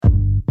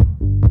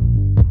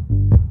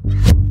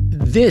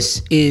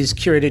This is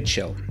Curated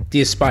Chill,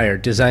 the Aspire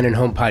Design and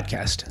Home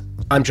podcast.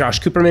 I'm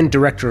Josh Cooperman,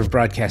 Director of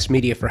Broadcast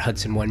Media for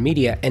Hudson One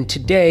Media, and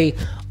today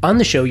on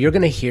the show, you're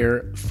going to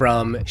hear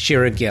from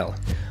Shira Gill,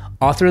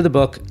 author of the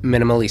book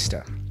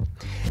Minimalista.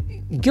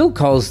 Gill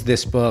calls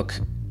this book,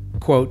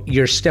 quote,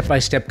 your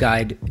step-by-step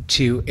guide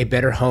to a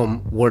better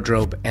home,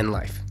 wardrobe, and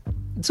life.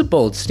 It's a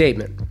bold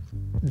statement.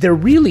 There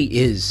really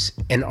is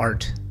an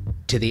art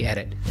to the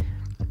edit,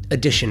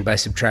 addition by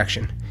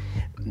subtraction.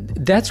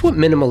 That's what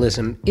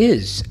minimalism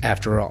is,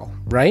 after all,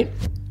 right?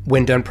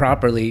 When done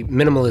properly,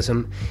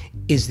 minimalism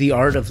is the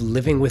art of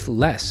living with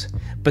less,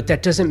 but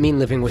that doesn't mean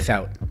living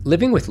without.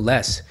 Living with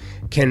less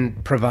can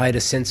provide a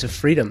sense of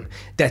freedom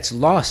that's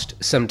lost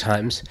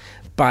sometimes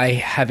by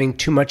having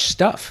too much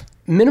stuff.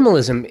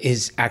 Minimalism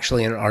is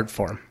actually an art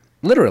form,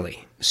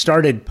 literally.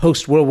 Started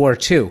post-World War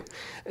II.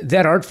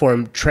 That art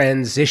form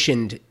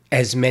transitioned,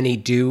 as many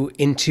do,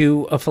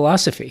 into a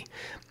philosophy.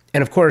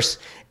 And of course,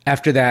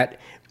 after that,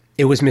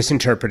 it was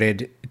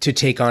misinterpreted to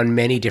take on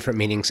many different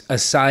meanings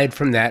aside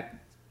from that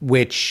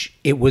which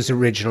it was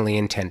originally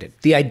intended.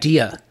 The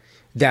idea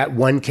that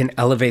one can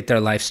elevate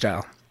their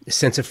lifestyle, a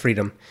sense of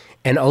freedom,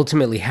 and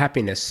ultimately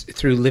happiness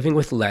through living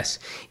with less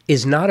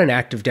is not an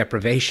act of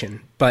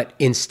deprivation, but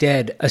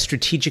instead a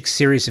strategic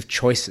series of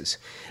choices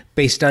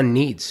based on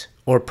needs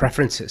or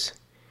preferences.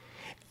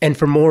 And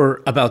for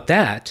more about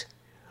that,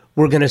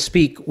 we're going to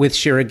speak with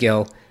Shira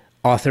Gill,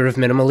 author of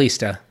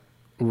Minimalista,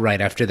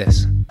 right after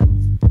this.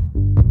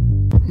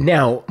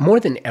 Now, more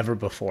than ever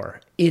before,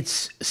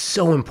 it's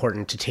so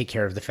important to take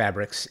care of the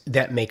fabrics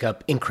that make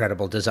up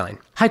incredible design.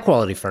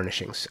 High-quality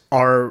furnishings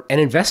are an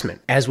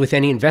investment. As with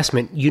any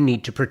investment, you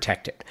need to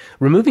protect it.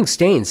 Removing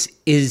stains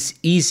is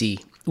easy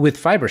with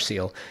Fiber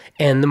Seal,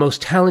 and the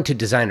most talented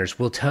designers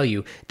will tell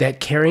you that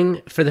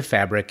caring for the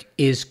fabric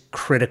is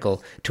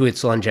critical to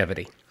its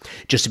longevity.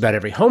 Just about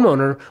every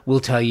homeowner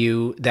will tell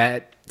you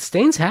that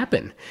stains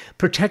happen.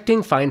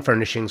 Protecting fine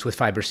furnishings with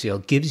Fiber Seal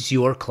gives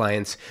your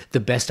clients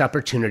the best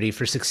opportunity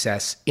for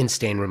success in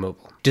stain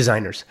removal.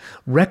 Designers,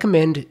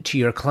 recommend to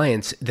your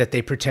clients that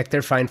they protect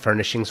their fine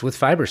furnishings with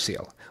Fiber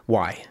Seal.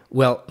 Why?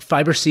 Well,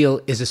 Fiber Seal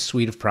is a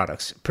suite of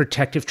products,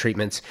 protective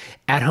treatments,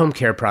 at-home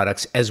care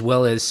products, as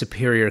well as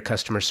superior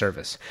customer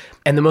service.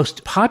 And the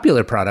most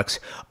popular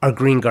products are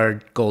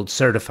GreenGuard Gold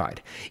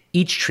certified.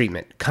 Each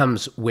treatment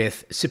comes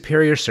with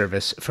superior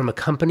service from a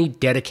company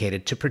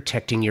dedicated to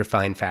protecting your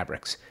fine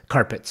fabrics,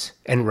 carpets,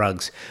 and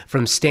rugs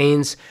from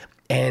stains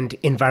and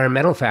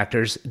environmental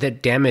factors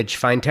that damage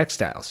fine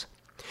textiles.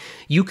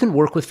 You can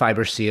work with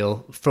Fiber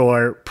Seal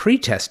for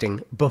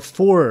pre-testing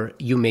before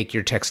you make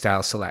your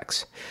textile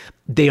selects.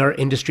 They are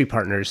industry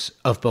partners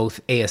of both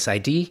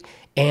ASID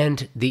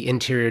and the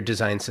Interior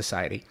Design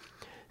Society.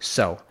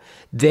 So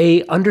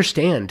they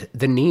understand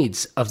the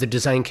needs of the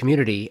design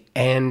community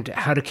and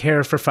how to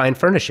care for fine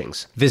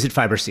furnishings. Visit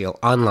Fiber Seal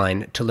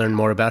online to learn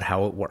more about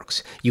how it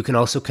works. You can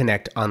also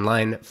connect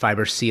online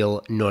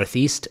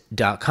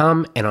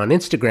fibersealnortheast.com and on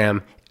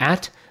Instagram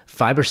at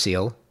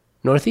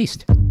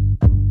fibersealnortheast.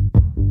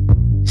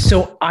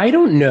 So I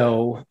don't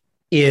know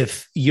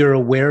if you're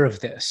aware of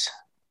this,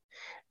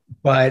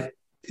 but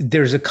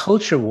there's a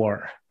culture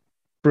war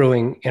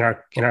brewing in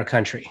our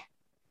country.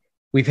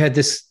 We've had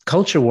this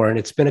culture war, and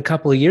it's been a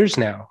couple of years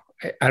now.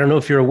 I don't know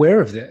if you're aware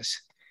of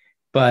this,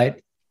 but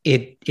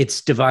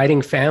it's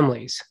dividing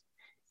families,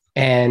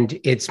 and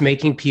it's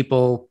making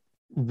people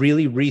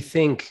really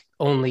rethink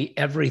only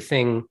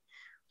everything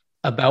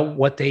about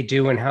what they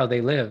do and how they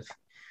live.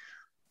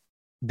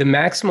 The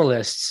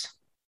maximalists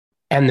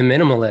and the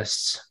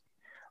minimalists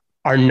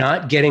are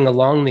not getting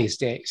along these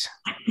days.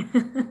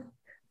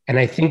 And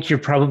I think you're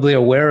probably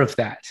aware of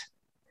that.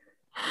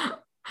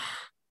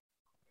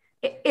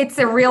 It's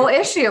a real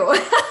issue.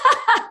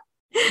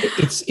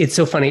 It's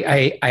so funny.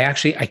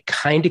 I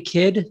kind of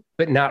kid,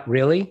 but not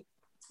really.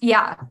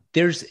 Yeah.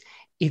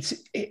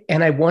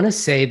 And I want to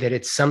say that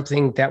it's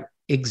something that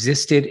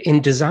existed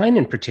in design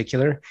in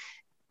particular.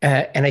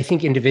 And I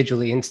think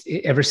individually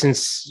ever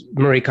since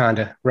Marie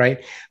Kondo,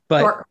 right?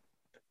 But sure.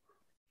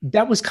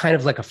 That was kind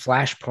of like a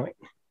flashpoint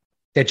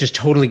that just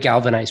totally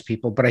galvanized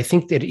people. But I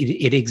think that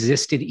it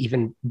existed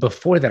even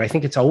before that. I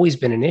think it's always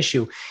been an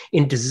issue.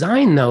 In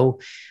design, though,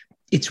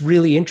 it's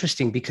really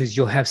interesting because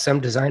you'll have some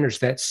designers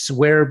that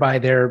swear by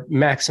their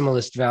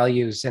maximalist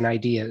values and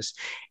ideas,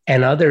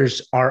 and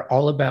others are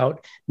all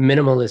about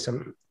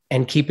minimalism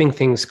and keeping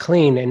things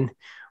clean. And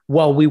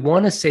while we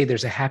want to say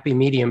there's a happy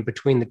medium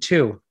between the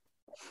two,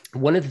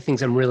 one of the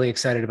things I'm really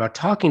excited about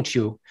talking to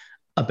you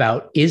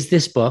about is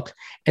this book.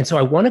 And so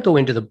I want to go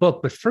into the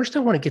book, but first I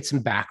want to get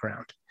some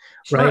background,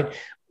 sure. Right?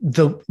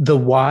 The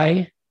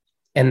why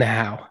and the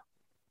how.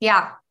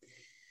 Yeah.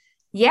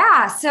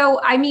 Yeah. So,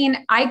 I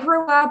mean, I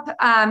grew up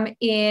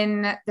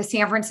in the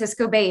San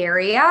Francisco Bay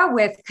Area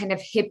with kind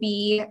of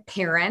hippie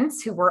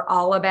parents who were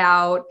all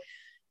about,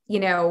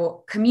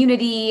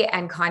 community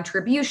and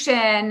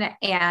contribution,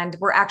 and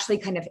were actually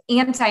kind of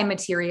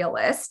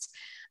anti-materialist.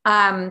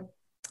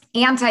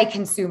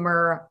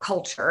 Anti-consumer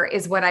culture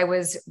is what I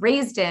was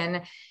raised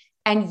in.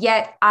 And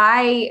yet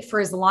I, for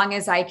as long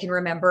as I can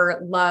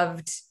remember,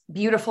 loved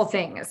beautiful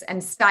things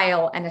and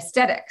style and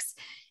aesthetics.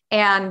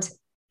 And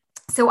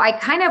so I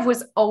kind of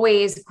was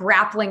always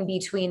grappling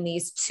between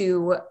these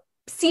two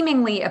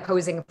seemingly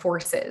opposing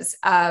forces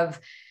of,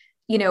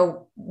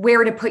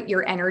 where to put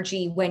your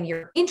energy when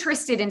you're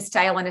interested in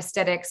style and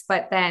aesthetics,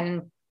 but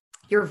then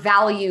your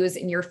values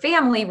in your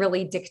family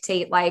really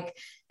dictate like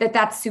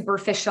that's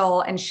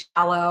superficial and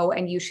shallow,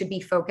 and you should be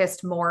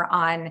focused more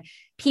on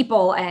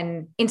people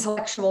and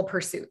intellectual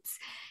pursuits.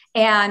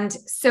 And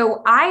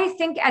so I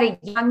think at a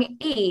young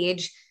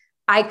age,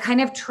 I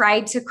kind of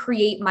tried to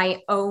create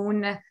my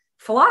own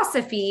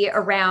philosophy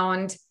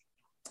around,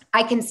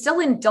 I can still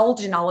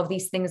indulge in all of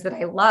these things that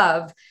I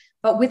love,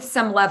 but with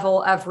some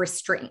level of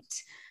restraint.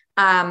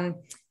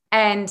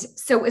 And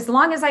so as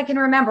long as I can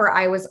remember,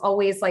 I was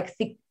always like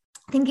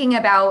thinking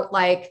about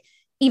like,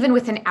 even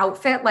with an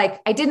outfit,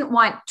 like I didn't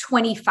want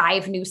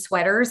 25 new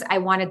sweaters. I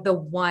wanted the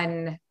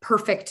one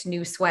perfect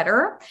new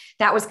sweater.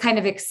 That was kind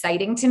of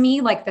exciting to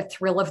me, like the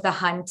thrill of the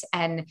hunt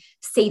and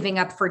saving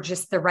up for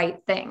just the right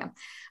thing.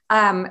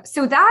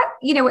 So that,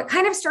 it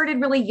kind of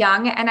started really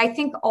young. And I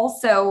think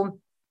also,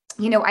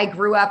 I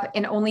grew up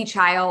an only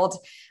child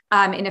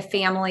in a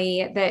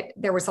family that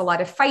there was a lot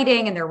of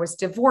fighting and there was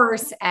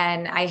divorce,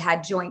 and I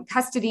had joint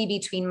custody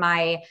between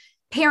my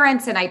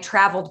parents, and I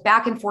traveled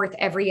back and forth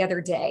every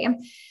other day.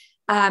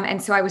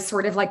 And so I was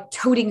sort of like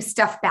toting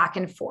stuff back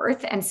and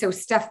forth. And so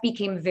stuff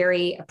became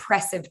very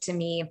oppressive to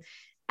me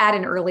at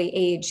an early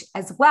age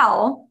as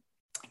well.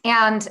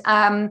 And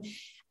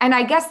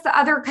I guess the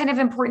other kind of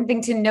important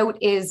thing to note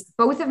is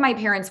both of my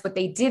parents, what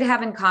they did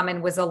have in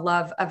common was a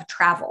love of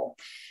travel.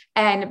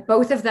 And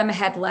both of them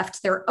had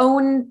left their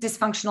own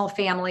dysfunctional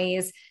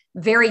families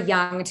very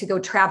young to go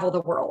travel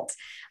the world.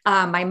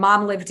 My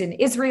mom lived in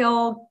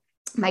Israel.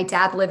 My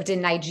dad lived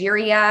in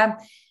Nigeria.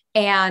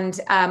 And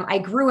I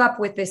grew up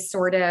with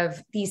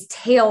these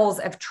tales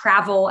of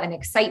travel and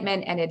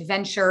excitement and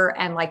adventure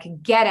and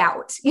like, get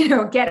out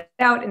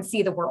and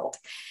see the world.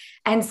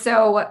 And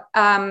so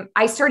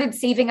I started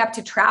saving up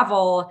to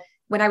travel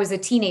when I was a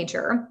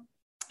teenager,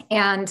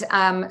 and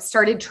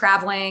started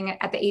traveling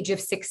at the age of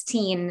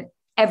 16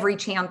 every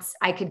chance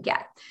I could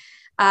get.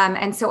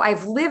 And so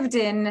I've lived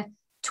in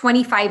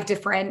 25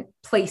 different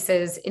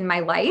places in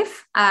my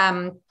life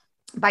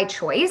by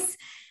choice.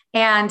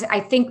 And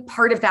I think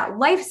part of that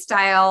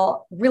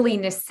lifestyle really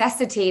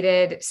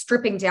necessitated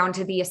stripping down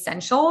to the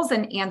essentials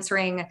and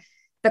answering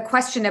the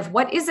question of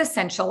what is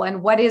essential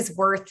and what is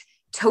worth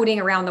toting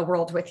around the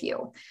world with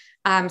you.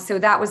 So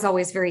that was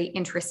always very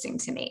interesting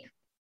to me.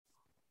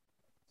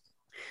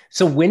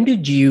 So when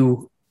did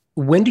you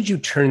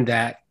turn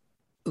that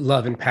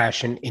love and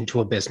passion into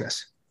a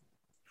business?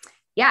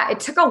 Yeah, it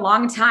took a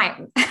long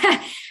time.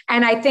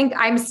 And I think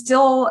I'm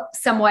still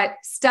somewhat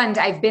stunned.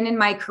 I've been in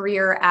my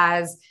career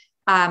as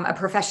a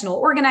professional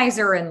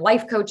organizer and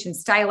life coach and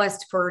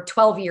stylist for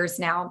 12 years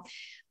now.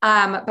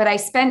 But I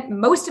spent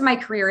most of my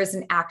career as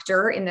an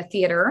actor in the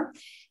theater.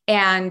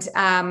 And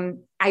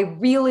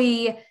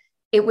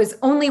it was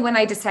only when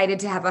I decided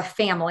to have a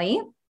family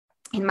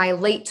in my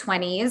late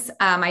 20s,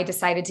 I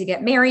decided to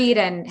get married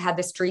and had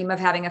this dream of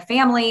having a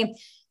family,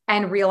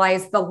 and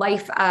realized the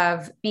life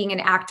of being an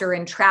actor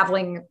and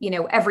traveling,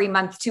 every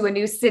month to a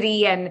new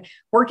city and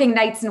working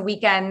nights and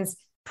weekends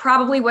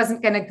probably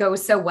wasn't going to go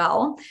so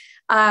well.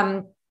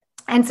 And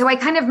so I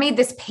kind of made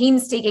this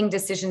painstaking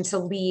decision to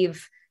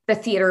leave the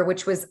theater,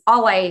 which was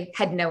all I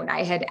had known.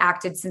 I had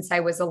acted since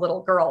I was a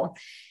little girl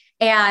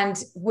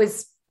and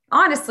was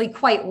honestly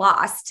quite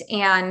lost.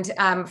 And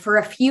for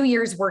a few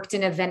years worked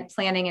in event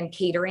planning and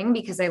catering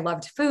because I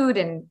loved food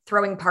and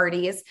throwing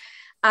parties.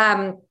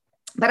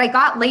 But I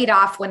got laid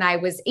off when I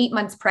was 8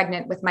 months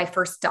pregnant with my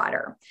first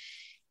daughter.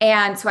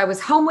 And so I was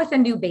home with a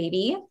new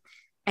baby.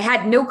 I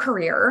had no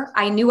career.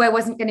 I knew I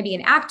wasn't going to be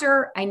an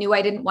actor. I knew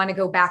I didn't want to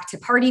go back to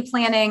party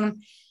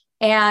planning.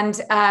 And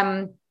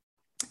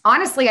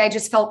honestly, I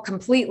just felt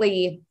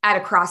completely at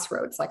a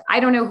crossroads. Like, I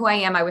don't know who I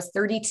am. I was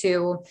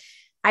 32.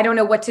 I don't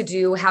know what to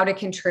do, how to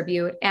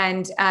contribute.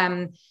 And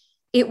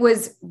it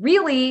was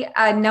really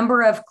a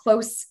number of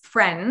close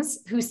friends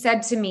who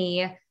said to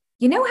me,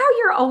 you know how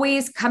you're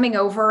always coming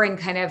over and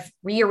kind of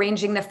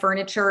rearranging the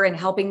furniture and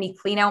helping me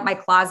clean out my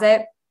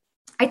closet?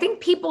 I think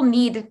people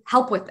need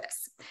help with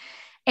this.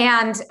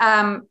 And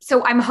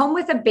so I'm home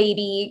with a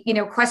baby,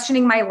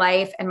 questioning my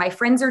life. And my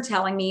friends are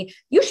telling me,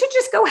 you should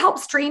just go help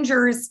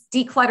strangers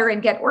declutter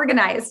and get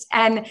organized.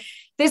 And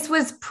this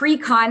was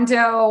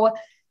pre-condo.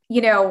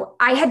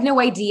 I had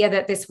no idea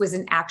that this was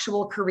an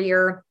actual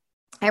career.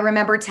 I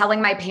remember telling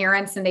my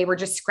parents, and they were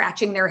just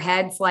scratching their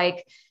heads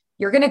like,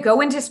 you're going to go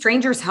into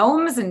strangers'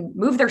 homes and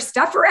move their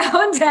stuff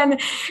around.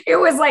 And it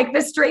was like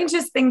the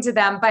strangest thing to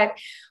them. But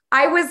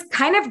I was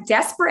kind of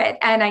desperate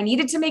and I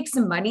needed to make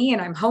some money,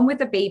 and I'm home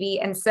with a baby.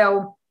 And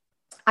so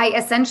I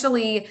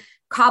essentially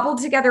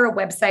cobbled together a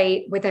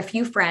website with a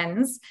few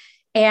friends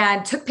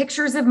and took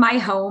pictures of my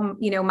home,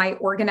 my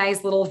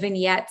organized little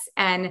vignettes,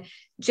 and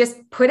just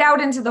put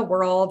out into the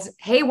world,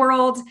 hey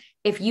world,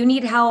 if you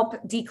need help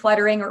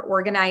decluttering or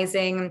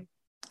organizing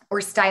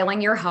or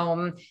styling your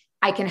home,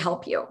 I can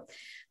help you.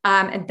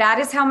 And that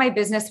is how my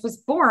business was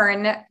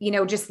born.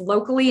 Just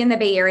locally in the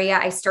Bay Area,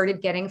 I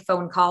started getting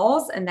phone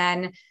calls, and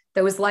then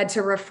those led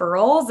to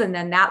referrals, and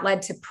then that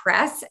led to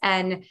press.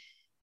 And,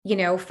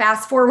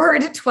 fast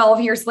forward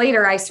 12 years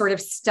later, I sort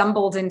of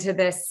stumbled into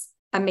this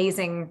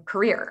amazing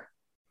career.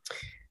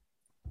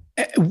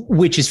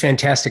 Which is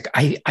fantastic.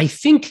 I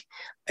think,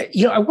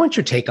 I want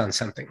your take on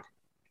something.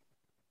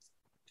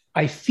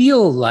 I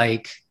feel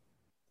like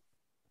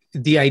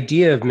the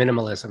idea of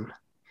minimalism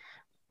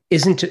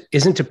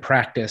isn't a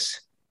practice,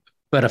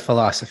 but a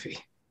philosophy.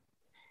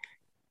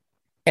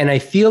 And I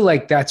feel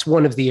like that's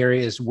one of the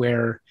areas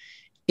where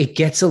it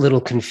gets a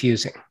little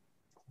confusing,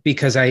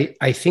 because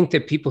I think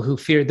that people who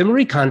fear the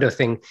Marie Kondo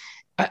thing,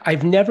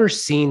 I've never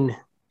seen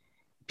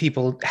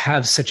people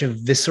have such a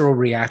visceral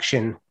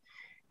reaction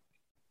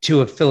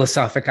to a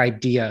philosophic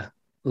idea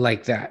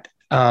like that,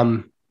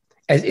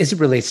 as it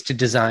relates to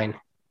design,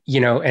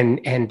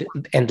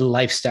 and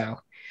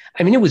lifestyle.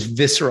 I mean, it was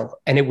visceral,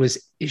 and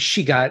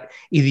she got,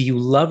 either you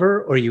love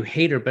her or you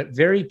hate her, but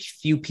very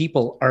few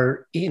people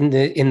are in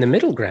the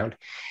middle ground.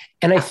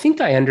 And I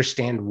think I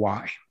understand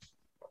why.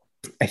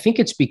 I think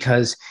it's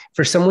because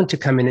for someone to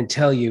come in and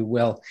tell you,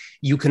 well,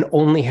 you can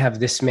only have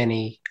this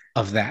many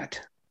of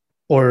that,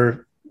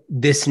 or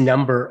this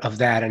number of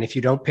that, and if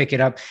you don't pick it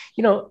up,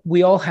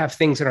 we all have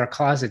things in our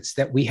closets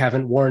that we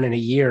haven't worn in a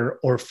year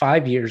or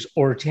 5 years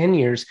or 10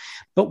 years,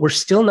 but we're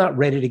still not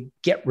ready to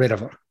get rid of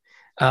them.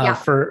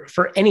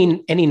 For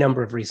any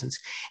number of reasons.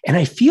 And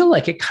I feel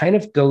like it kind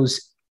of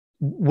goes,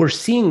 we're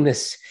seeing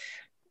this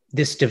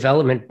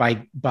development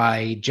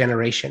by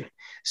generation.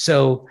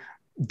 So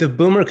the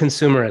boomer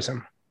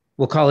consumerism,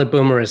 we'll call it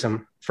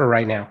boomerism for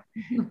right now.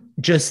 Mm-hmm.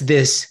 Just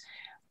this,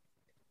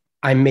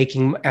 I'm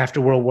making, after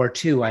World War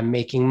II, I'm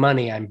making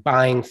money, I'm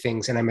buying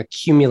things, and I'm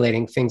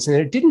accumulating things. And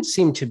there didn't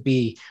seem to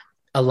be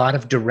a lot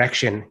of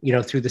direction,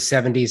 through the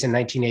 70s and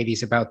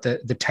 1980s about the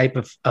type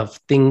of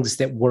things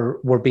that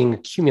were being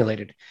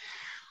accumulated.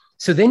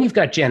 So then you've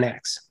got Gen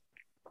X.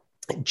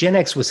 Gen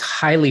X was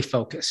highly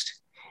focused,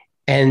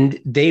 and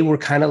they were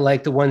kind of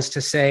like the ones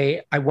to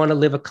say, I want to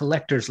live a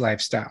collector's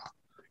lifestyle.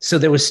 So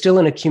there was still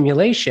an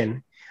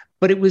accumulation,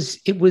 but it was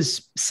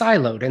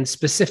siloed and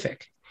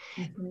specific.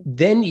 Mm-hmm.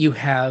 Then you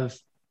have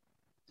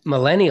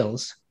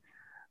millennials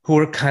who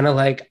are kind of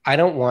like, I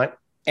don't want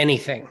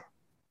anything.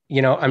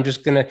 I'm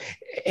just going to,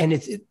 and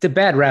it's the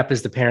bad rap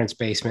is the parents'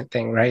 basement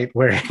thing, right?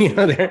 Where,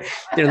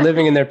 they're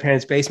living in their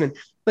parents' basement.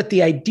 But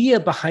the idea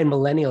behind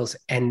millennials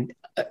and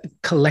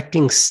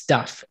collecting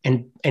stuff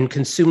and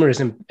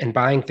consumerism and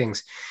buying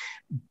things,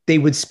 they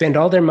would spend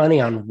all their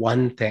money on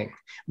one thing,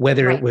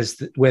 whether it was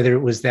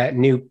that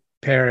new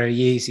pair of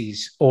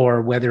Yeezys,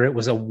 or whether it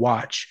was a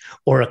watch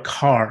or a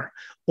car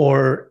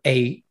or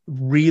a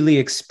really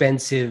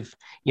expensive,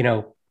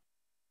 Roche-Bobois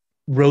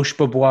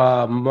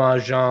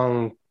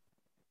Mahjong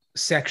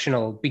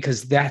sectional,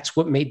 because that's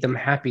what made them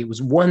happy. It was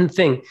one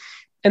thing.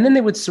 And then they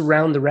would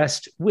surround the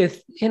rest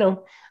with,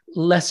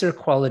 lesser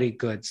quality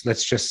goods.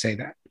 Let's just say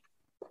that.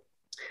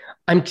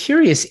 I'm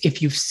curious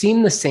if you've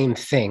seen the same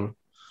thing,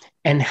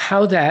 and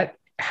how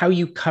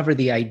you cover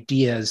the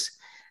ideas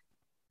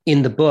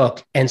in the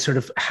book, and sort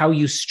of how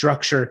you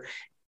structure.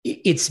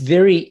 It's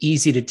very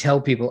easy to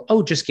tell people,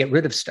 oh, just get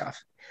rid of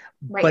stuff.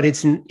 Right. But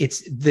it's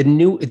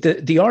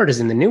the art is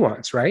in the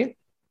nuance, right?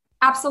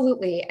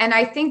 Absolutely. And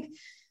I think,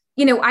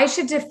 I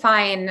should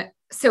define,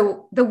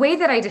 so the way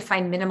that I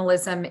define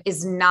minimalism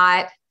is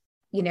not,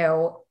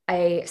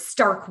 a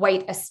stark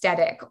white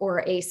aesthetic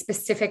or a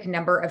specific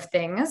number of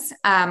things.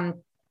 I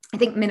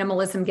think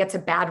minimalism gets a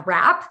bad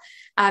rap,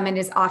 and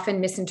is often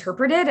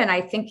misinterpreted. And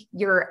I think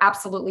you're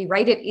absolutely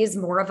right. It is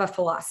more of a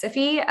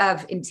philosophy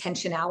of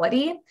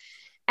intentionality.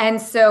 And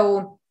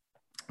so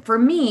for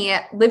me,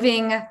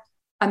 living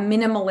a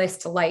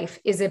minimalist life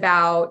is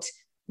about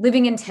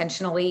living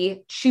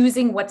intentionally,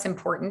 choosing what's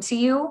important to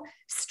you,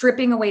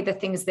 stripping away the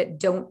things that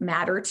don't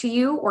matter to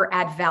you or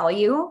add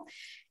value,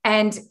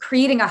 and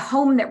creating a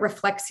home that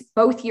reflects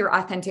both your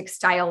authentic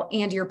style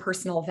and your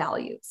personal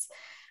values.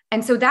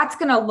 And so that's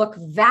going to look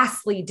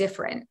vastly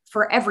different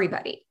for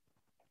everybody.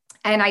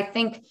 And I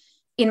think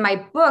in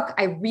my book,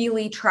 I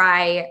really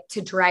try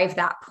to drive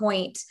that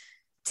point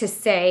to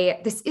say,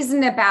 this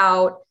isn't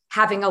about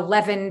having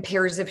 11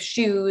 pairs of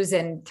shoes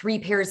and 3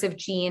 pairs of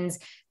jeans.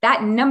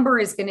 That number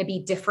is going to be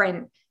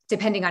different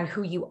depending on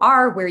who you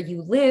are, where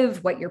you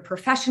live, what your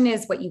profession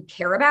is, what you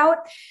care about.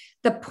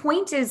 The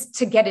point is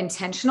to get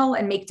intentional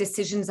and make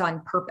decisions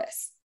on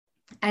purpose.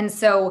 And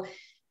so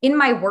in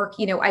my work,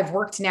 I've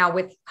worked now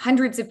with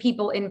hundreds of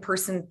people in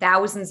person,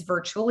 thousands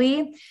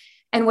virtually.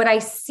 And what I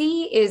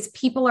see is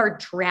people are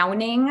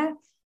drowning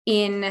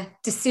in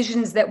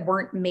decisions that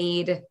weren't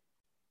made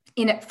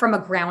from a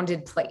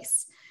grounded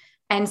place.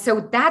 And so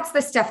that's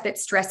the stuff that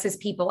stresses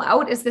people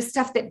out, is the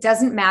stuff that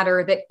doesn't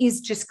matter, that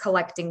is just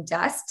collecting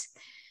dust.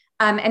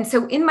 And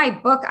so in my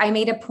book, I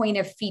made a point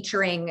of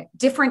featuring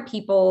different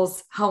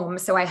people's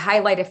homes. So I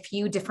highlight a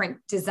few different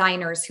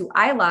designers who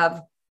I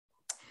love,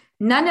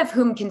 none of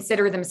whom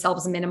consider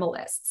themselves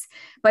minimalists,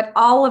 but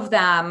all of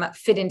them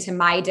fit into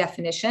my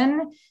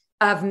definition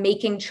of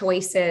making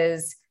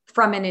choices,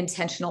 from an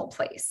intentional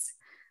place.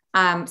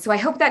 So I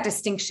hope that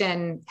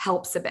distinction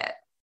helps a bit.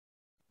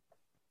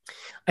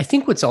 I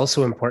think what's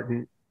also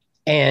important,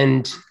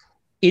 and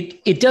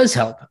it does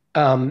help,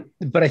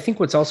 but I think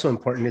what's also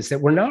important is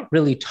that we're not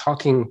really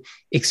talking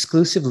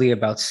exclusively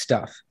about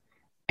stuff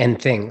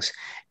and things.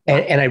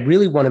 And I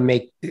really want to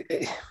make,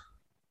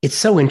 it's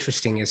so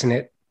interesting, isn't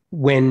it?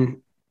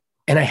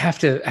 And I have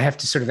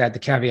to sort of add the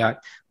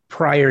caveat,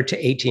 prior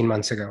to 18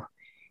 months ago.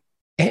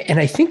 And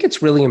I think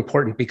it's really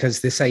important because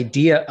this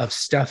idea of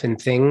stuff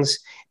and things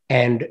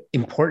and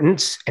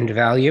importance and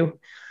value,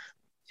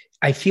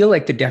 I feel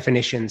like the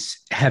definitions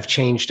have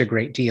changed a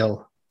great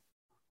deal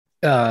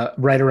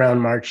right around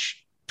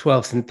March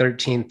 12th and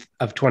 13th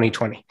of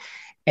 2020.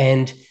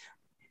 And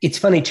it's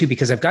funny too,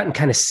 because I've gotten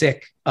kind of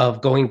sick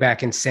of going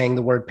back and saying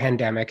the word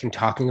pandemic and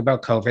talking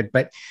about COVID,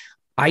 but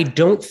I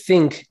don't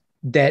think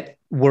that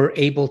we're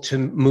able to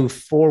move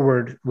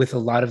forward with a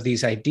lot of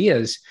these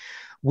ideas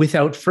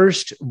without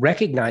first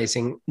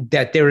recognizing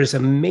that there is a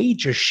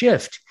major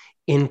shift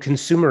in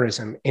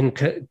consumerism, in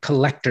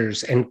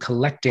collectors and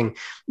collecting.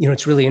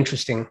 It's really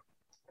interesting.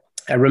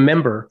 I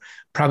remember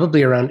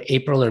probably around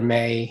April or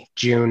May,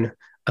 June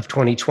of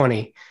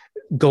 2020,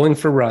 going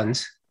for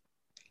runs.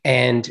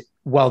 And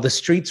while the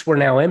streets were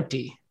now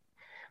empty,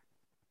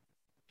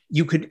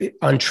 you could,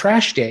 on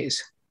trash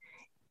days,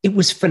 it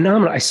was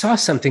phenomenal. I saw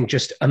something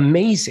just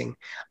amazing.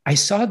 I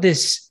saw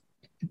this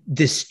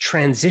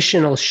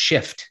transitional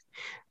shift.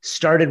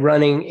 Started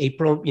running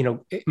April,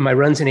 my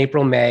runs in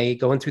April, May,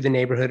 going through the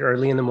neighborhood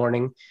early in the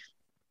morning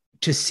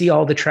to see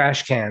all the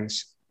trash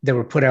cans that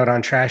were put out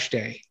on trash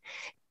day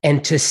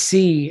and to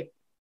see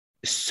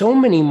so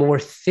many more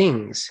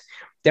things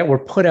that were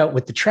put out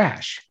with the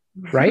trash,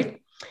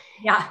 right?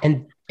 Yeah.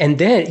 And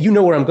then, you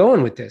know where I'm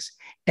going with this.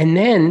 And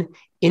then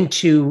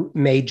into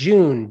May,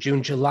 June,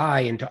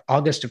 July, into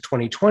August of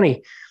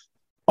 2020,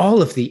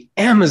 all of the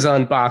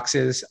Amazon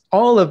boxes,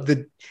 all of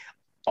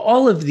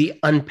the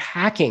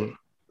unpacking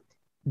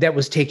that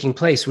was taking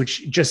place,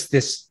 which just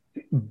this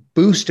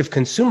boost of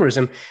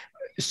consumerism.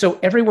 So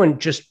everyone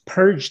just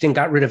purged and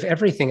got rid of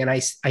everything. And I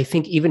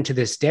think even to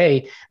this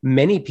day,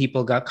 many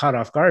people got caught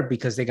off guard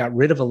because they got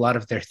rid of a lot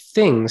of their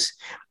things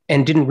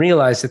and didn't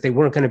realize that they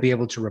weren't going to be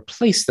able to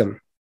replace them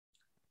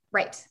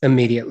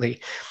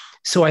immediately.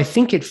 So I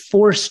think it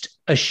forced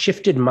a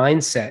shifted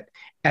mindset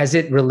as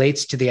it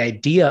relates to the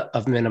idea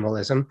of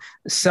minimalism,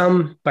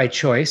 some by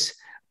choice,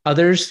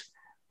 others,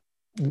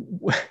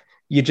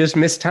 you just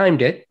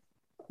mistimed it.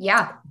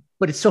 Yeah.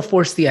 But it still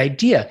forced the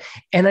idea.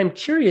 And I'm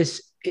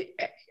curious,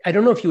 I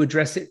don't know if you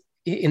address it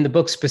in the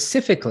book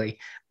specifically,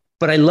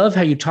 but I love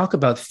how you talk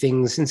about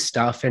things and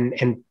stuff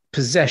and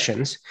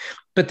possessions,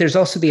 but there's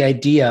also the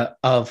idea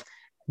of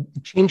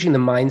changing the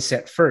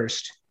mindset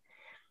first.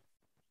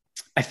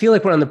 I feel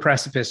like we're on the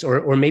precipice,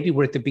 or maybe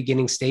we're at the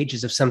beginning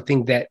stages of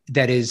something that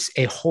is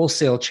a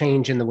wholesale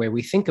change in the way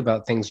we think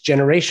about things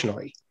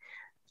generationally.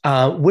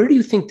 Where do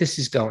you think this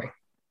is going?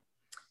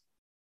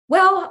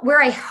 Well, where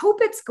I hope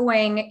it's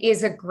going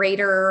is a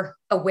greater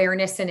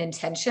awareness and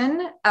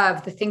intention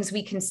of the things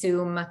we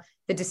consume,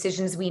 the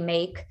decisions we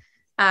make.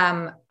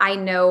 I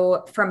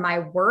know from my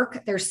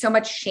work, there's so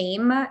much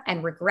shame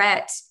and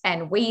regret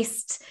and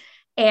waste.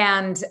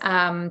 And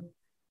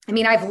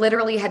I've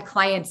literally had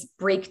clients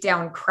break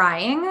down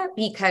crying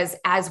because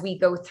as we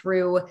go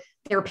through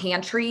their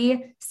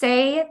pantry,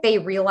 say, they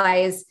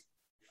realize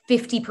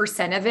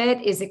 50% of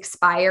it is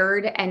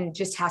expired and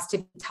just has to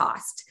be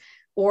tossed.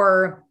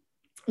 Or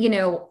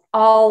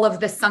all of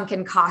the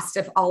sunken cost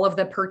of all of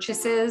the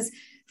purchases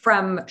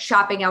from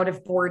shopping out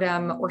of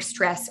boredom or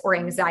stress or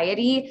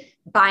anxiety,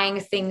 buying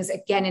things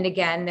again and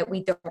again that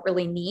we don't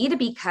really need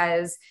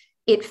because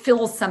it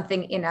fills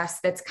something in us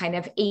that's kind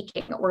of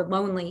aching or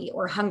lonely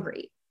or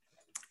hungry.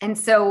 And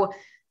so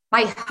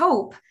my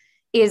hope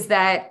is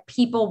that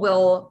people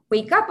will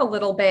wake up a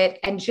little bit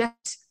and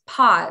just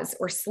pause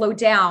or slow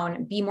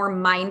down, be more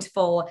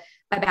mindful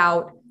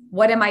about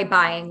what am I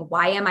buying?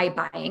 Why am I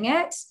buying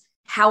it?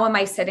 How am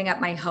I setting up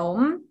my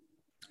home?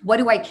 What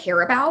do I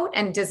care about?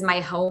 And does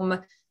my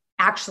home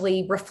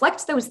actually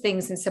reflect those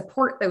things and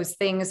support those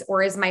things?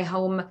 Or is my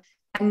home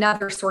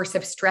another source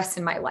of stress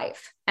in my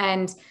life?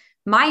 And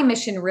my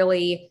mission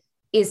really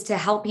is to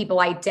help people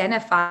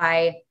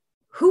identify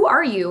who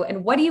are you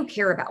and what do you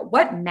care about?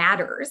 What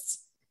matters?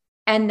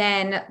 And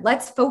then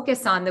let's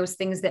focus on those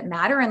things that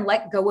matter and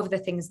let go of the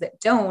things that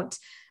don't,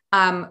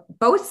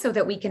 both so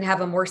that we can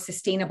have a more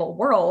sustainable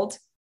world,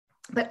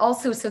 but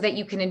also so that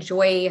you can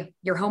enjoy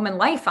your home and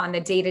life on the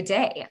day to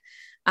day.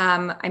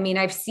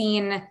 I've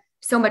seen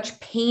so much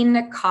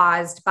pain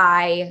caused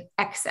by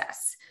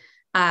excess.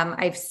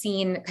 I've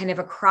seen kind of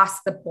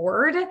across the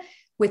board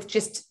with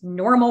just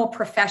normal,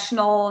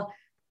 professional,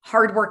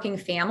 hardworking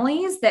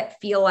families that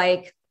feel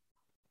like,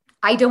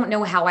 I don't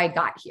know how I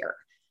got here.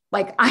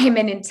 Like I am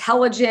an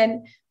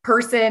intelligent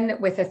person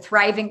with a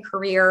thriving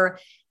career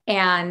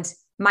and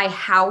my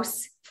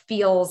house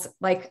feels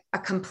like a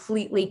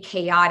completely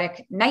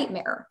chaotic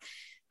nightmare.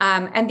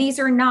 And these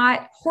are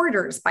not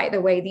hoarders, by the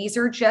way. These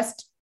are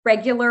just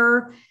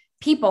regular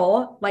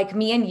people like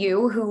me and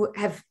you who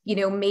have,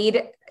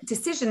 made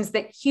decisions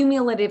that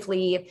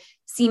cumulatively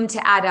seem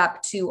to add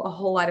up to a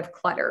whole lot of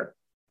clutter.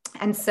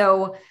 And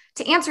so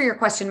to answer your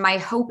question, my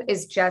hope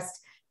is just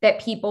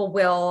that people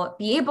will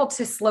be able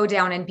to slow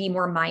down and be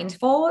more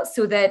mindful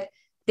so that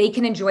they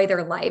can enjoy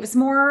their lives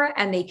more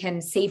and they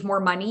can save more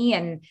money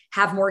and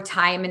have more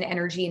time and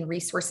energy and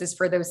resources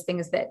for those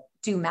things that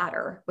do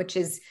matter, which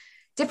is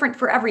different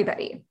for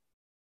everybody.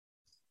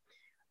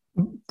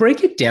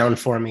 Break it down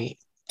for me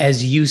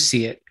as you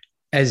see it,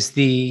 as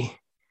the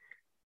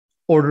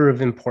order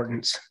of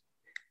importance.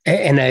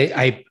 And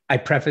I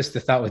preface the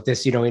thought with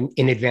this,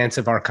 in advance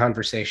of our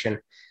conversation,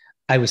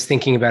 I was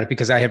thinking about it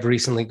because I have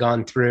recently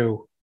gone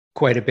through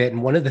quite a bit.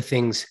 And one of the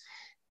things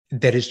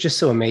that is just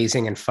so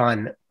amazing and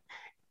fun,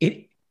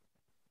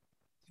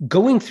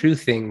 going through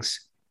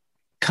things,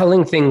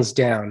 culling things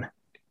down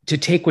to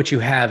take what you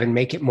have and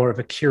make it more of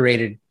a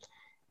curated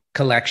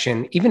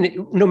collection,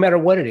 even no matter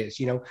what it is.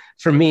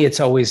 For me, it's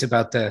always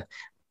about the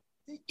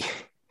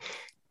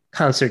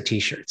concert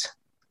t-shirts,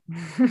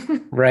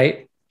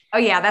 right? Oh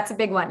yeah, that's a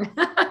big one.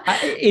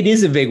 It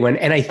is a big one.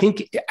 And I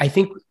think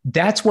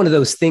that's one of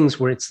those things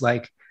where it's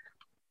like,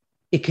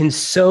 it can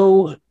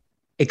so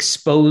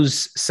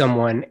expose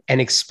someone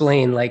and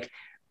explain, like,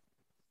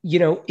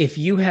 if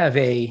you have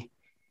a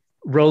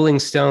Rolling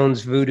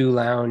Stones Voodoo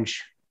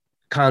Lounge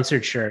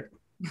concert shirt,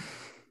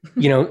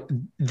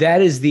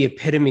 that is the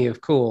epitome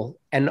of cool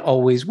and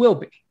always will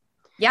be.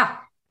 Yeah.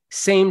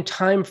 Same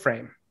time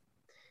frame.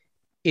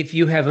 If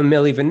you have a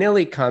Milli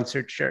Vanilli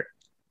concert shirt,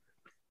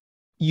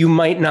 you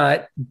might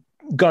not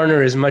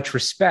garner as much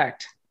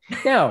respect.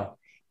 Now,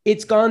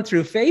 it's gone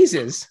through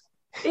phases.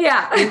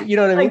 Yeah. You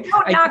know what I mean?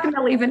 Don't knock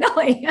Milli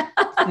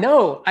Vanilli.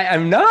 No,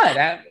 I'm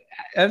not.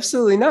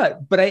 Absolutely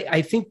not. But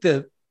I think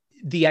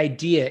the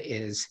idea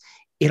is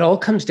it all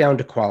comes down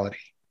to quality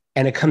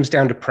and it comes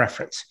down to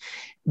preference.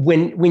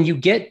 When you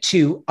get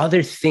to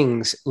other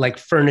things like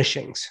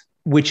furnishings,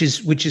 which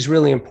is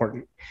really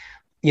important,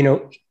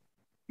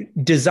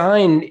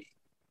 design,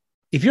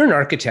 if you're an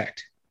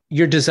architect,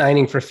 you're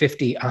designing for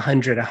 50,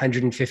 100,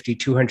 150,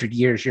 200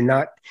 years. You're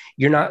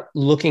not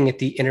looking at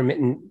the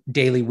intermittent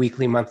daily,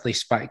 weekly, monthly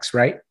spikes,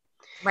 right?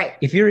 Right.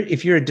 If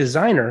you're a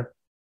designer,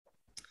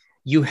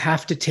 you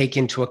have to take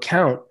into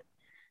account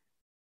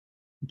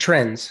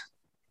trends.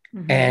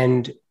 Mm-hmm.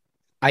 And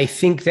I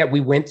think that we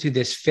went through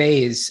this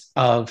phase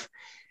of,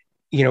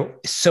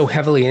 so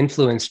heavily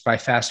influenced by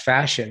fast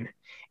fashion,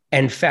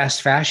 and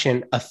fast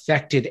fashion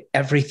affected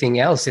everything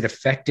else. It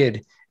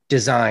affected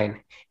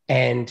design.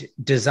 And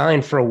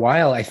design for a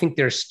while, I think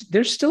there's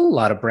still a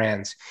lot of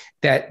brands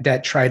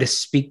that try to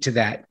speak to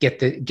that, get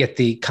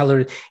the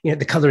color,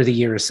 the color of the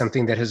year is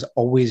something that has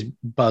always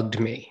bugged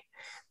me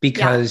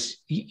because,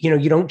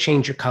 you don't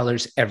change your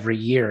colors every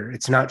year.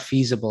 It's not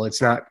feasible.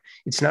 It's not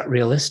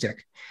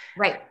realistic.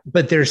 Right.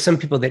 But there's some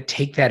people that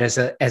take that as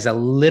a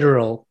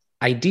literal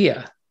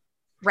idea.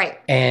 Right.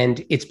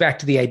 And it's back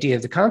to the idea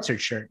of the concert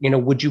shirt.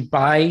 Would you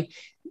buy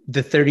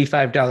the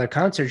 $35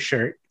 concert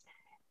shirt?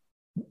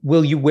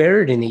 Will you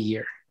wear it in a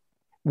year?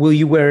 Will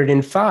you wear it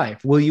in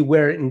 5? Will you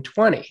wear it in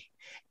 20?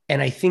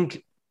 And I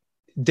think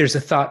there's a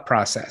thought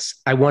process.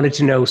 I wanted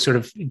to know, sort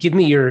of, give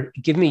me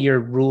your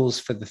rules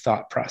for the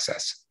thought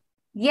process.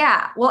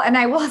 Yeah. Well, and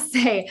I will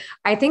say,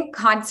 I think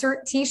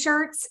concert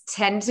t-shirts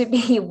tend to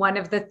be one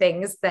of the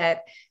things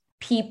that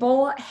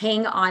people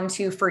hang on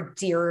to for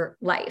dear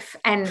life.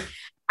 And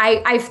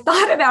I've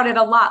thought about it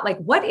a lot. Like,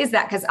 what is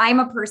that? Because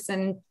I'm a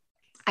person,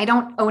 I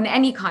don't own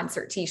any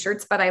concert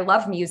t-shirts, but I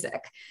love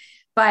music.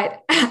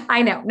 But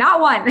I know,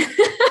 not one.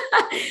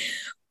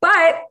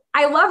 But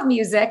I love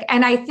music.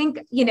 And I think,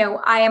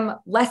 I am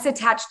less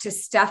attached to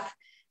stuff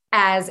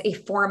as a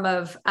form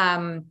of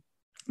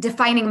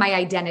defining my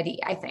identity,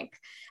 I think.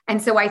 And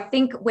so I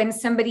think when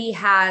somebody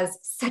has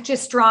such a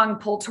strong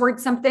pull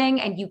towards something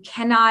and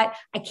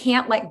I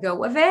can't let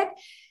go of it,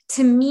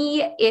 to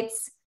me,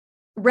 it's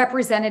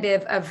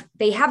representative of,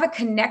 they have a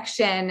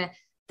connection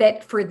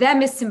that for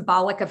them is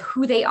symbolic of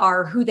who they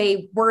are, who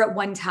they were at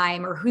one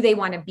time, or who they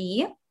want to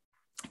be.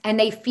 And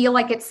they feel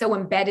like it's so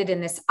embedded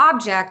in this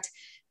object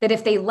that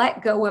if they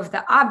let go of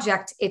the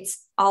object,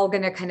 it's all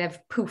going to kind of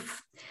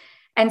poof.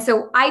 And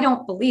so I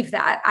don't believe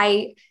that.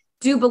 I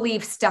do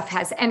believe stuff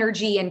has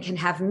energy and can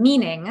have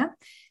meaning.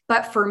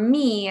 But for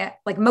me,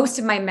 like, most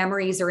of my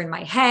memories are in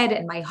my head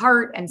and my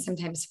heart and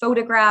sometimes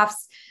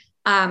photographs.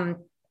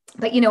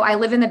 But, I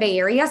live in the Bay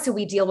Area, so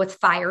we deal with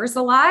fires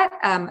a lot,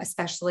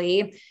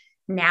 especially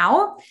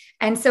now.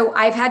 And so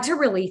I've had to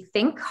really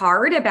think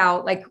hard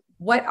about, like,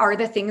 what are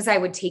the things I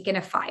would take in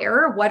a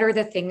fire? What are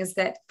the things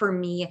that for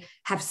me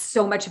have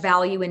so much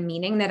value and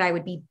meaning that I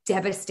would be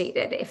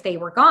devastated if they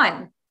were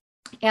gone?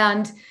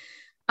 And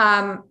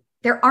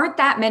there aren't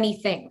that many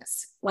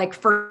things. Like,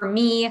 for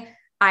me,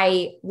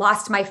 I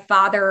lost my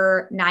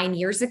father 9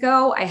 years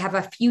ago. I have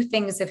a few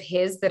things of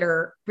his that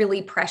are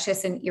really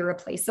precious and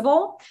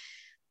irreplaceable.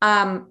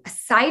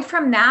 Aside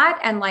from that,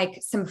 and like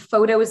some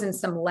photos and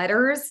some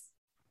letters,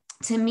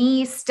 to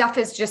me, stuff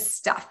is just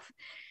stuff.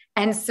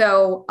 And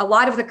so a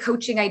lot of the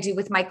coaching I do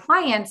with my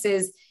clients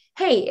is,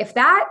 hey, if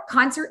that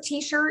concert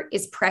t-shirt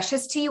is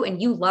precious to you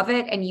and you love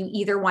it and you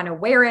either want to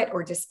wear it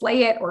or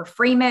display it or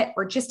frame it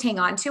or just hang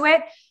on to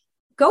it,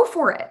 go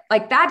for it.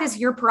 Like, that is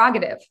your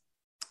prerogative.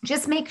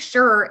 Just make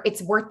sure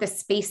it's worth the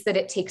space that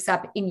it takes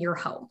up in your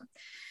home.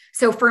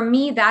 So for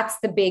me, that's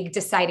the big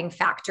deciding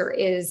factor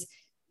is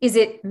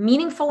it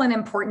meaningful and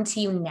important to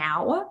you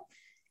now?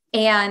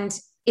 And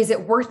is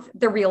it worth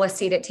the real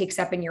estate it takes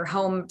up in your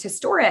home to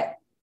store it,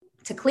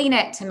 to clean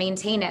it, to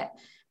maintain it?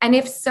 And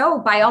if so,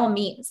 by all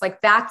means,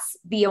 like, that's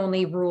the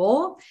only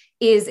rule,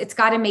 is it's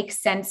got to make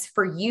sense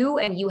for you,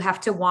 and you have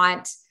to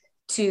want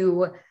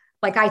to,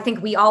 like, I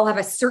think we all have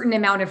a certain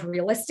amount of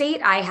real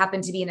estate. I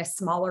happen to be in a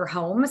smaller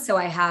home, so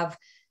I have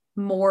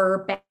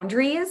more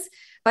boundaries.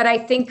 But I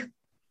think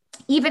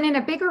even in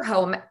a bigger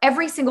home,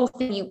 every single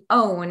thing you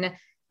own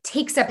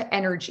takes up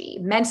energy,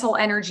 mental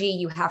energy.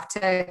 You have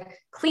to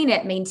clean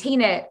it,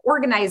 maintain it,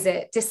 organize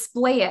it,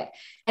 display it.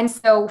 And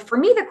so for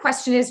me, the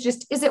question is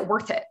just, is it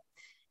worth it?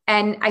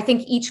 And I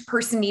think each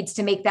person needs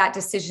to make that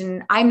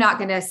decision. I'm not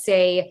going to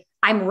say,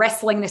 I'm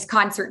wrestling this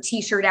concert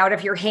t-shirt out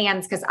of your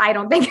hands because I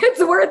don't think it's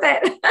worth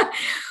it.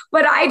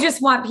 But I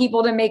just want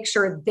people to make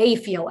sure they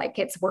feel like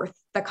it's worth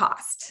the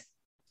cost.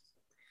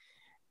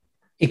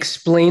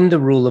 Explain the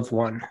rule of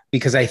one,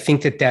 because I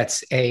think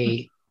that's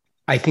a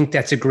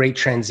great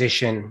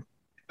transition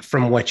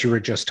from what you were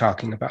just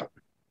talking about.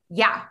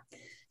 Yeah.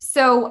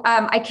 So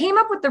I came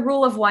up with the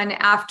rule of one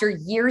after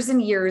years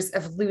and years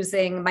of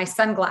losing my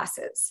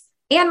sunglasses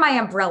and my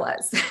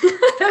umbrellas.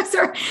 Those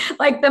are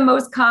like the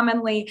most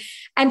commonly.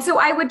 And so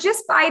I would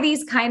just buy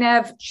these kind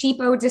of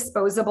cheapo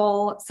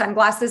disposable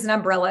sunglasses and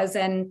umbrellas,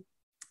 and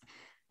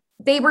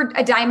they were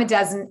a dime a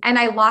dozen, and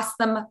I lost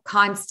them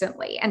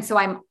constantly. And so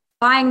I'm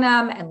buying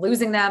them and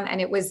losing them.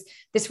 And it was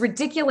this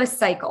ridiculous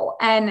cycle.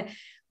 And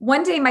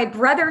one day my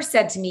brother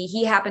said to me,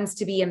 he happens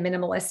to be a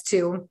minimalist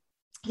too.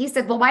 He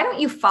said, well, why don't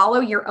you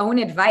follow your own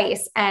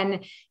advice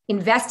and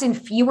invest in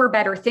fewer,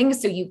 better things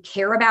so you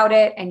care about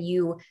it and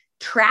you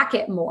track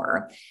it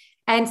more?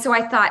 And so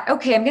I thought,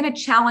 okay, I'm going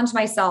to challenge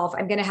myself.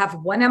 I'm going to have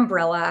one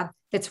umbrella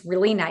that's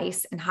really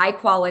nice and high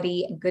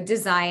quality and good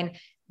design,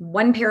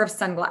 one pair of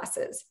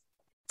sunglasses.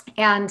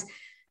 And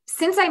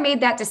since I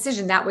made that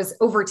decision, that was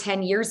over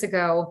 10 years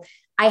ago,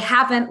 I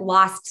haven't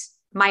lost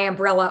my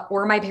umbrella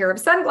or my pair of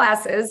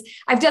sunglasses.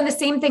 I've done the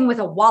same thing with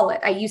a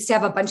wallet. I used to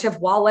have a bunch of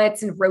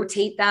wallets and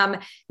rotate them.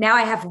 Now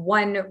I have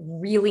one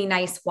really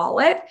nice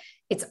wallet.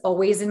 It's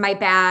always in my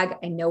bag.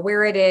 I know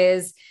where it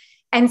is.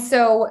 And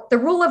so the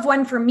rule of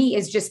one for me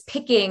is just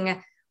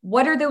picking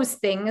what are those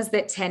things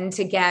that tend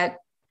to get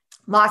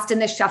lost in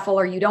the shuffle,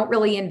 or you don't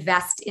really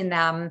invest in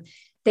them,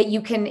 that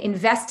you can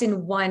invest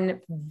in one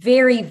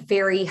very,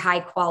 very high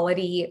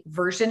quality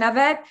version of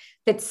it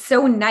that's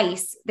so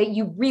nice that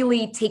you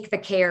really take the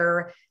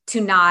care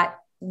to not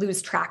lose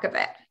track of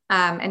it.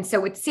 And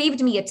so it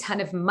saved me a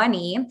ton of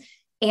money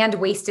and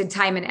wasted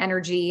time and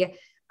energy.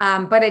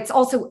 But it's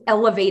also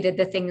elevated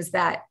the things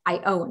that I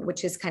own,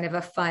 which is kind of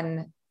a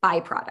fun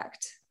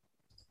byproduct.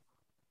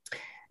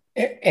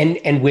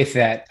 And with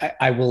that,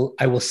 I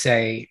will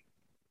say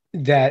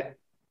that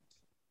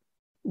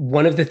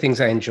one of the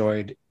things I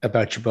enjoyed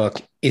about your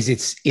book is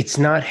it's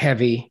not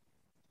heavy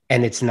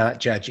and it's not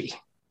judgy.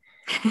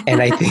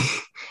 And I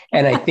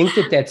think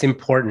that that's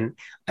important.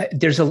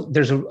 There's a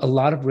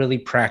lot of really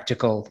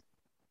practical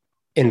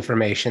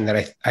information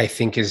that I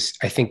think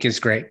is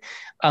great.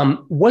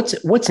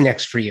 What's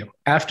next for you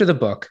after the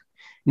book?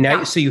 Now,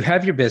 yeah. So you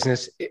have your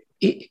business.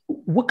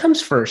 What comes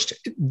first,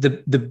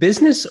 the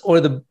business or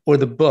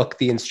the book,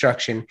 the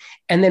instruction?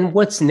 And then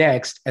what's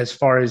next as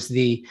far as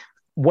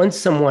once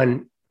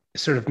someone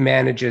sort of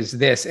manages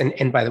this,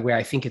 and by the way,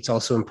 I think it's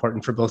also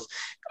important for both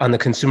on the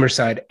consumer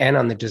side and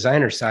on the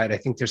designer side. I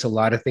think there's a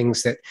lot of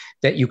things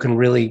that you can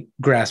really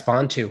grasp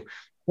onto.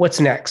 What's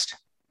next?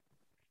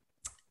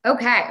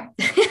 Okay.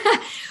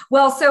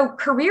 Well, so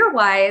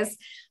career-wise,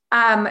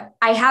 I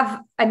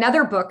have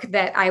another book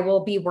that I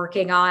will be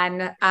working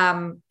on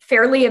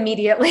fairly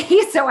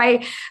immediately. So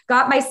I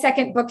got my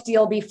second book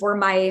deal before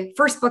my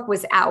first book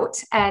was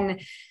out.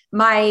 And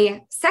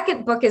my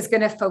second book is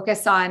going to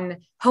focus on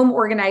home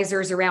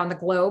organizers around the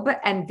globe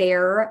and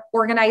their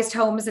organized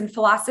homes and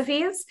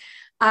philosophies.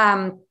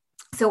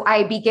 So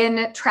I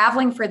begin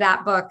traveling for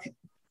that book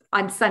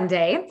on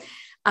Sunday.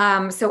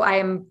 So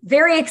I'm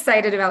very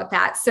excited about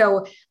that.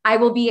 So I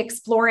will be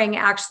exploring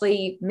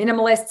actually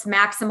minimalists,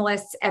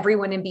 maximalists,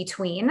 everyone in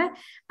between,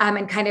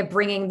 and kind of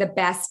bringing the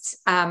best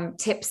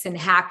tips and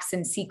hacks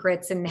and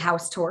secrets and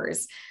house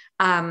tours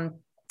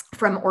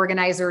from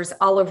organizers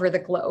all over the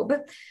globe.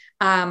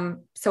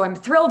 So I'm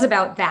thrilled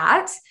about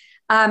that.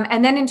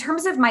 And then in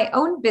terms of my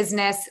own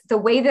business, the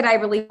way that I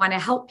really want to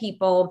help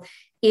people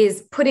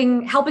is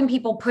helping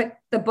people put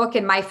the book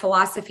and my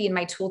philosophy and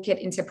my toolkit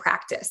into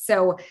practice.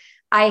 So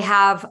I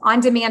have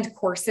on-demand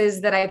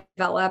courses that I've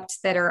developed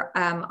that are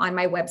on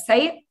my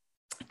website.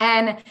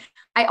 And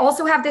I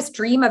also have this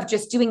dream of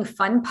just doing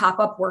fun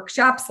pop-up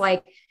workshops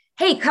like,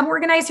 hey, come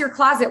organize your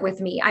closet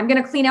with me. I'm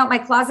going to clean out my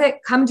closet.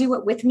 Come do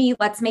it with me.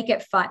 Let's make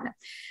it fun.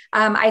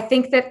 I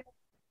think that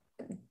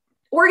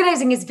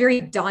organizing is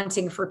very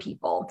daunting for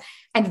people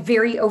and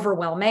very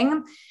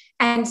overwhelming.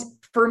 And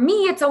for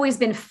me, it's always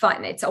been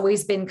fun. It's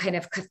always been kind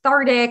of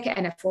cathartic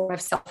and a form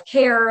of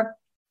self-care.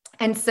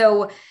 And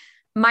so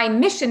my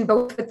mission,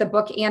 both with the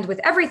book and with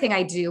everything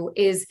I do,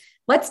 is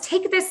let's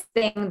take this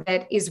thing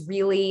that is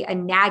really a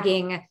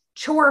nagging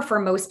chore for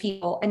most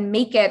people and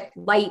make it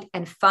light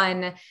and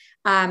fun,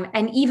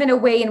 and even a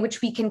way in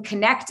which we can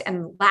connect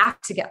and laugh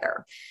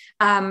together.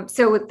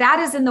 So that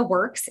is in the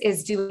works,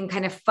 is doing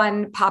kind of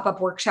fun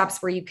pop-up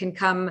workshops where you can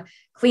come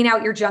clean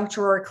out your junk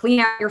drawer, clean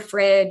out your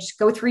fridge,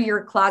 go through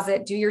your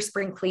closet, do your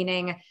spring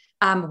cleaning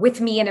with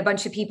me and a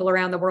bunch of people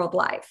around the world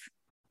live.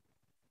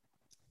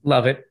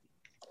 Love it.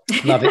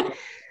 Love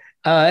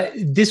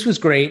it. This was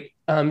great.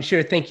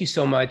 Shira, thank you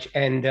so much.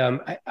 And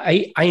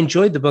I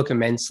enjoyed the book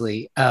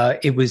immensely.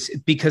 It was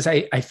because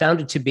I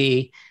found it to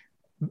be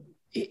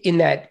in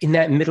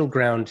that middle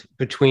ground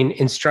between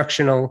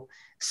instructional,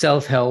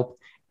 self-help,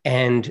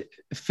 and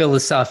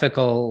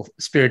philosophical,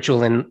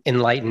 spiritual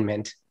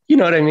enlightenment. You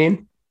know what I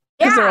mean?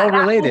 Because they're all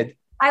related.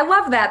 I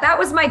love that. That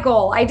was my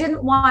goal. I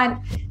didn't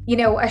want,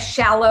 a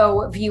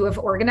shallow view of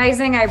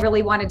organizing. I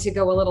really wanted to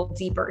go a little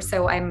deeper.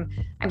 So I'm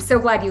so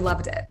glad you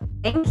loved it.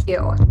 Thank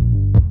you.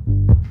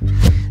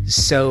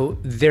 So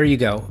there you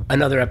go.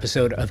 Another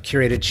episode of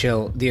Curated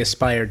Chill, the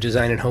Aspire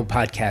Design and Home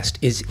podcast,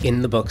 is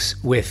in the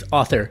books with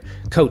author,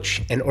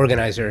 coach, and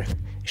organizer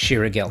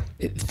Shira Gill.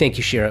 Thank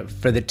you, Shira,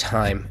 for the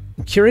time.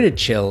 Curated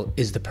Chill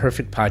is the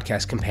perfect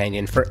podcast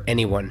companion for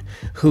anyone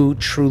who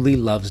truly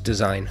loves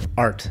design,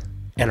 art,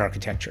 and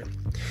architecture.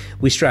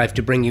 We strive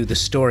to bring you the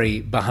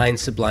story behind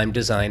sublime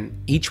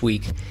design each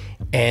week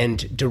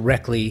and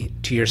directly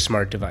to your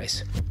smart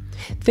device.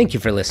 Thank you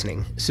for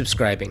listening,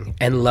 subscribing,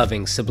 and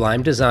loving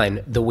sublime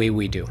design the way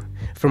we do.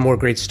 For more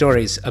great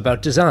stories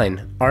about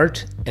design,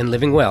 art, and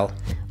living well,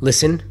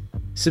 listen,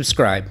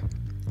 subscribe,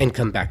 and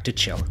come back to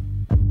chill.